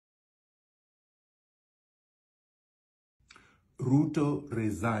Ruto,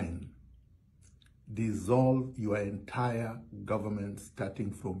 resign. Dissolve your entire government,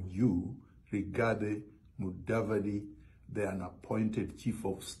 starting from you, Rigathi, Mudavadi, the unappointed chief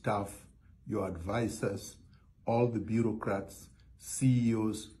of staff, your advisors, all the bureaucrats,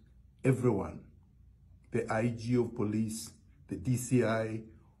 CEOs, everyone, the IG of police, the DCI,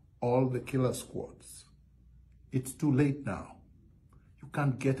 all the killer squads. It's too late now. You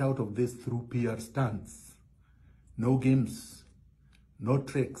can't get out of this through PR stunts. No games, no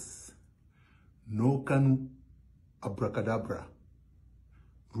tricks, no canu abracadabra.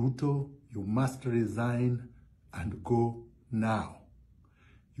 Ruto, you must resign and go now.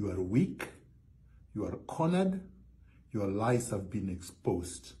 You are weak, you are cornered, your lies have been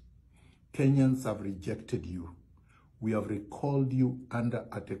exposed. Kenyans have rejected you. We have recalled you under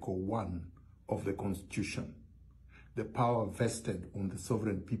Article 1 of the Constitution, the power vested on the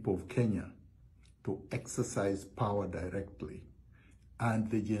sovereign people of Kenya to exercise power directly. And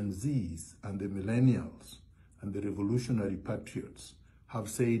the Gen Zs and the millennials and the revolutionary patriots have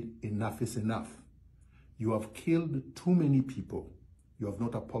said enough is enough. You have killed too many people. You have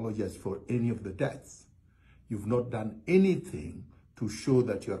not apologized for any of the deaths. You've not done anything to show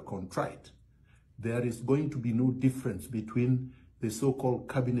that you are contrite. There is going to be no difference between the so-called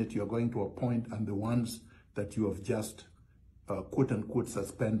cabinet you are going to appoint and the ones that you have just quote-unquote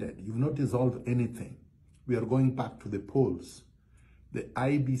suspended. You've not dissolved anything. We are going back to the polls. The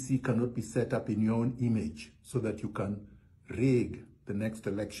IBC cannot be set up in your own image so that you can rig the next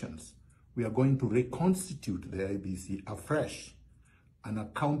elections. We are going to reconstitute the IBC afresh, an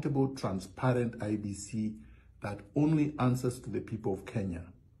accountable, transparent IBC that only answers to the people of Kenya.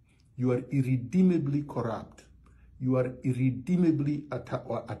 You are irredeemably corrupt. You are irredeemably a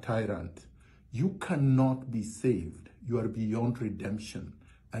tyrant. You cannot be saved. You are beyond redemption,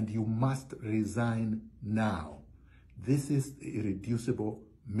 and you must resign now. This is the irreducible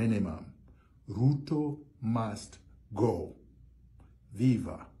minimum. Ruto must go.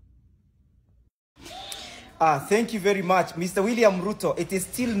 Viva. Thank you very much, Mr. William Ruto. It is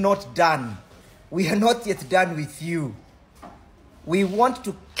still not done. We are not yet done with you. We want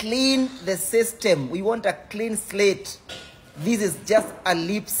to clean the system. We want a clean slate. This is just a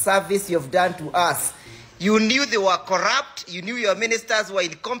lip service you've done to us. You knew they were corrupt. You knew your ministers were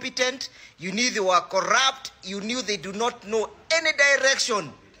incompetent. You knew they were corrupt. You knew they do not know any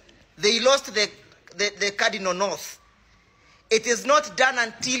direction. They lost the cardinal north. It is not done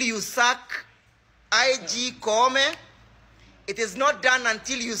until you sack IG Koome. It is not done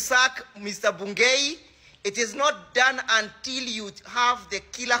until you sack Mr. Bungei. It is not done until you have the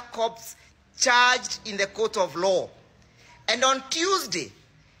killer cops charged in the court of law. And on Tuesday,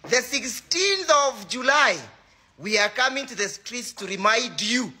 the 16th of July, we are coming to the streets to remind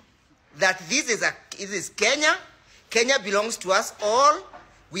you that this is Kenya. Kenya belongs to us all.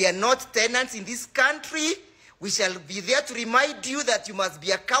 We are not tenants in this country. We shall be there to remind you that you must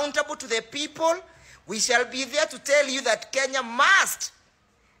be accountable to the people. We shall be there to tell you that Kenya must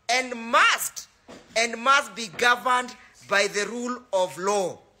be governed by the rule of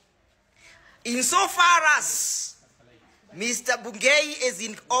law. Insofar as Mr. Bungei is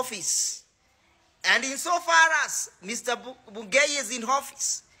in office, and insofar as Mr. Bungei is in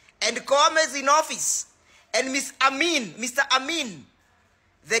office, and Koome is in office, and Mr. Amin,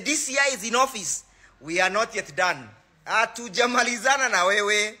 the DCI is in office, we are not yet done. Hatujamalizana na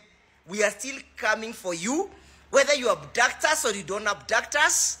wewe. We are still coming for you, whether you abduct us or you don't abduct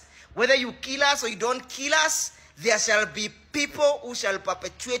us, whether you kill us or you don't kill us. There shall be people who shall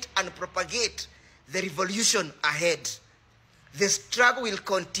perpetuate and propagate the revolution ahead. The struggle will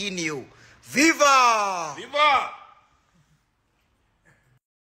continue. Viva! Viva!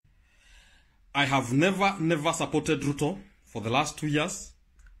 I have never supported Ruto for the last 2 years,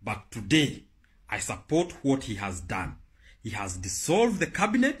 but today I support what he has done. He has dissolved the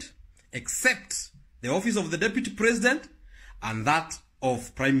cabinet, except the office of the deputy president and that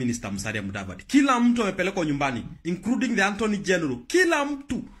of Prime Minister Musalia Mudavadi. Kila mtu amepelekwa nyumbani, including the Attorney General. Kila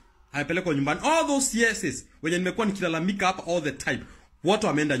mtu amepelekwa nyumbani. All those yeses wenye nimekuwa nikilalamika hapa all the time, watu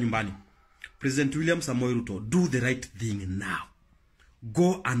wameenda nyumbani. President William Samoei Ruto, do the right thing now.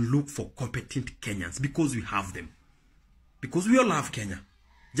 Go and look for competent Kenyans, because we have them. Because we all have Kenya.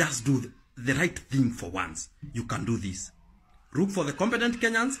 Just do the right thing for once. You can do this. Look for the competent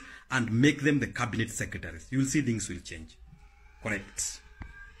Kenyans and make them the cabinet secretaries. You will see things will change. Correct.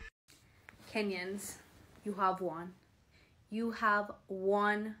 Kenyans, you have won. You have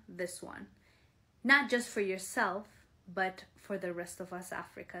won this one. Not just for yourself, but for the rest of us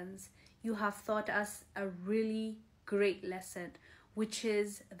Africans. You have taught us a really great lesson, which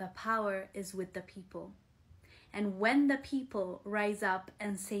is the power is with the people. And when the people rise up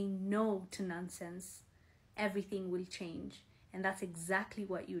and say no to nonsense, everything will change. And that's exactly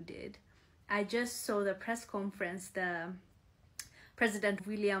what you did. I just saw the press conference the President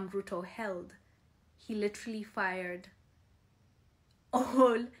William Ruto held. He literally fired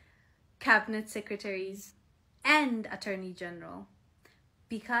all cabinet secretaries and attorney general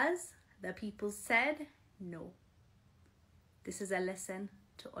because the people said no. This is a lesson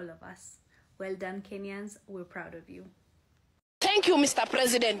to all of us. Well done, Kenyans. We're proud of you. Thank you, Mr.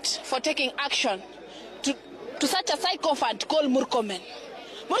 President, for taking action to such a psychopath called Murkomen.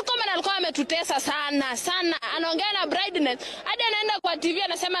 Murkomen alikuwa ametutesa sana. Anaongea na brightness. Hadi anaenda kwa TV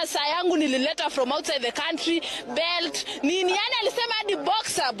anasema saa yangu nilileta from outside the country, belt, nini. Yani alisema hadi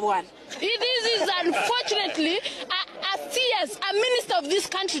boxer bwana. This is unfortunately a minister of this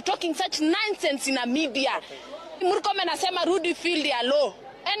country talking such nonsense in a media. Murkomen anasema rudi field ya law.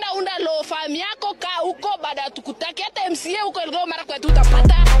 Enda unda law farm yako kaa huko baada tukutaki hata MCA huko Elgeyo Marakwet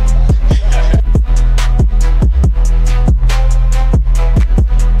utapata.